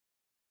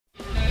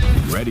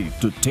Ready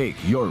to take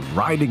your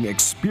riding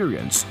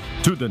experience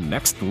to the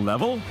next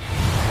level?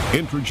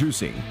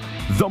 Introducing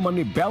the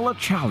MANIBELA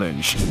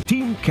Challenge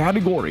Team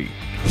Category,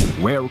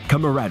 where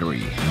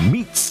camaraderie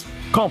meets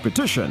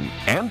competition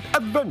and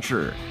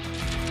adventure.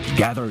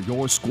 Gather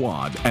your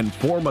squad and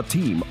form a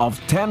team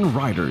of 10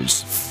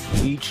 riders,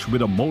 each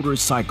with a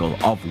motorcycle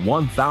of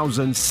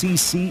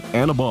 1000cc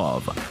and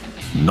above.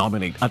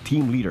 Nominate a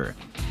team leader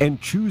and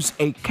choose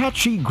a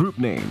catchy group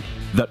name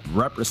that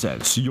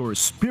represents your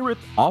spirit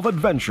of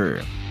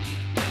adventure.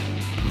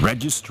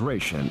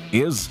 Registration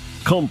is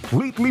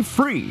completely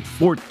free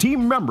for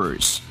team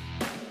members.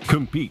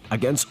 Compete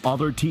against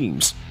other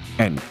teams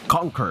and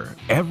conquer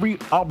every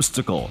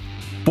obstacle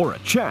for a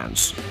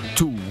chance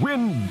to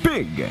win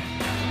big.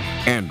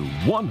 And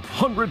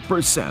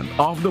 100%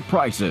 of the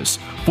prizes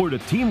for the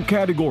team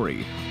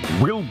category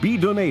will be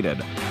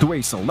donated to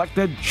a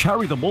selected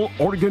charitable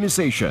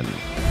organization.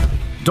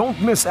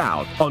 Don't miss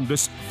out on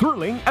this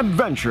thrilling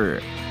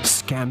adventure.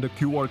 Scan the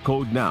QR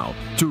code now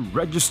to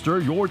register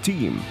your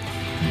team.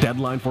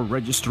 Deadline for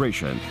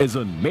registration is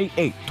on May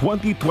 8,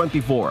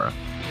 2024.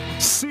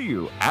 See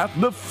you at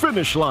the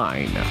finish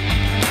line.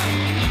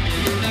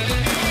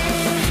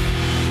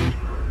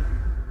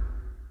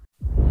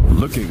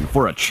 Looking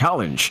for a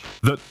challenge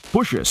that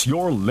pushes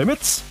your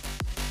limits?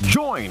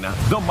 Join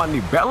the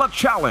MANIBELA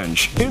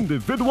Challenge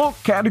individual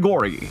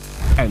category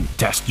and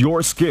test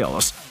your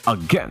skills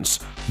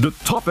against the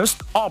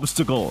toughest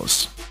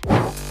obstacles.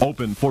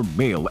 Open for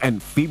male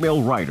and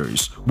female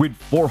riders with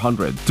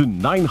 400 to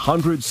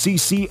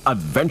 900cc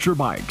adventure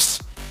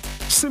bikes.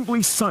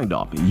 Simply sign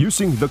up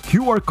using the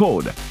QR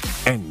code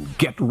and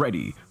get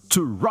ready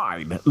to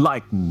ride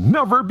like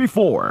never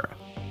before.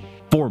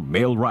 For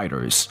male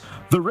riders,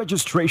 the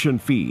registration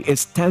fee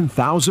is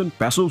 10,000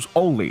 pesos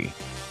only,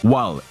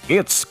 while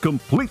it's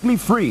completely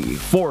free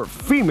for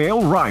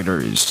female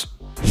riders.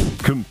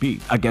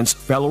 Compete against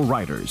fellow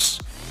riders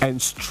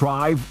and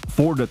strive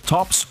for the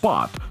top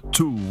spot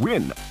to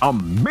win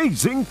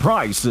amazing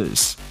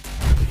prizes.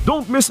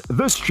 Don't miss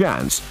this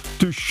chance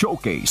to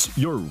showcase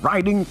your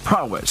riding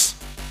prowess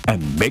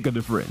and make a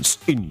difference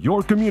in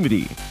your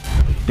community.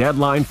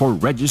 Deadline for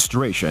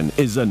registration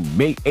is on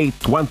May 8,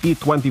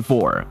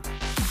 2024.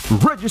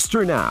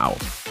 Register now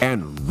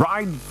and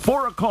ride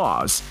for a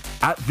cause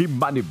at the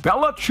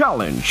MANIBELA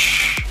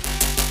Challenge.